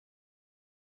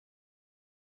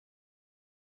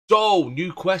So,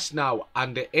 new quest now,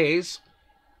 and it is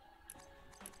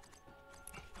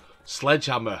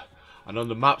Sledgehammer. And on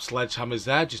the map, Sledgehammer's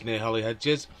there, just near Holly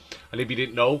Hedges. And if you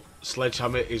didn't know,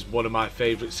 Sledgehammer is one of my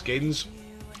favourite skins,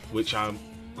 which I'm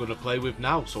going to play with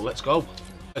now. So let's go.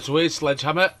 So here's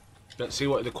Sledgehammer. Let's see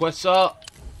what the quests are.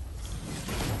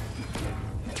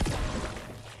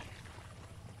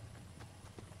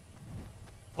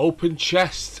 Open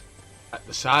chest at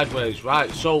the sideways.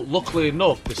 Right, so luckily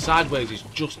enough, the sideways is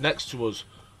just next to us.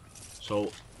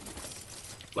 So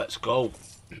let's go.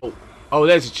 Oh,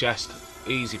 there's a chest.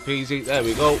 Easy peasy. There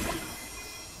we go.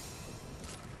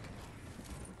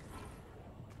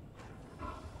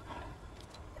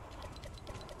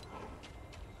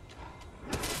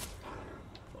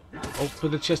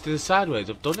 Open the chest in the sideways.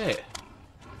 I've done it.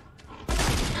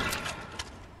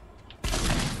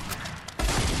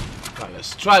 Right,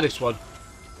 let's try this one.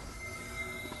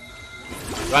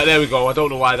 Right, there we go. I don't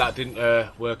know why that didn't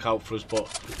work out for us,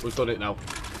 but we've done it now.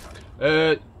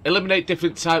 Eliminate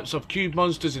different types of cube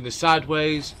monsters in the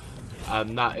sideways,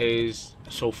 and that is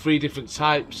so 3 different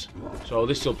types. So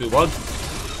this will be one.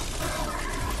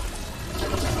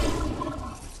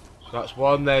 So that's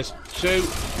 1. There's 2, and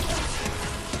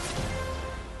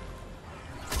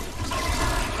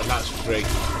that's 3.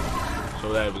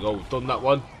 So there we go. We've done that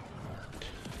one.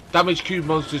 Damage cube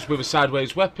monsters with a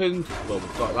sideways weapon. Well,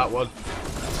 we've got that one.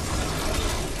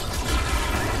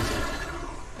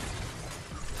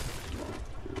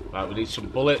 Right, we need some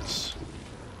bullets.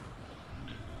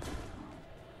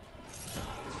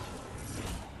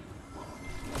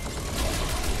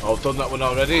 Oh, I've done that one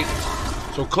already.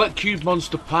 So collect cube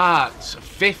monster parts,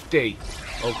 50.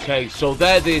 Okay, so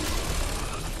they're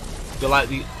like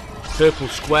the purple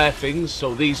square things.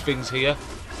 So these things here,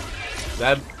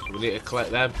 them. So we need to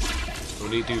collect them. So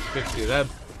we need to do 50 of them.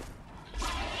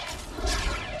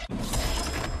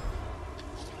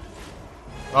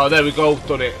 Oh, there we go.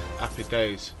 Done it. Happy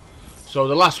days. So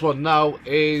the last one now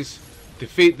is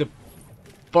defeat the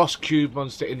boss cube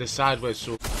monster in the sideways.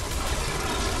 So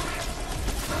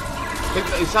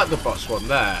is that the boss one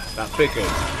there? That bigger?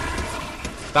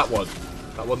 That one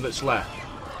that's left.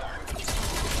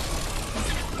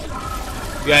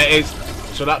 Yeah, it is.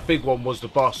 So that big one was the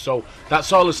boss. So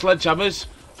that's all the Sledgehammers.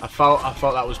 I thought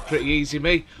that was pretty easy,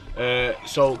 me.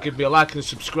 So give me a like and a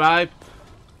subscribe,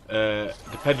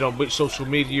 depending on which social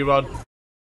media you're on.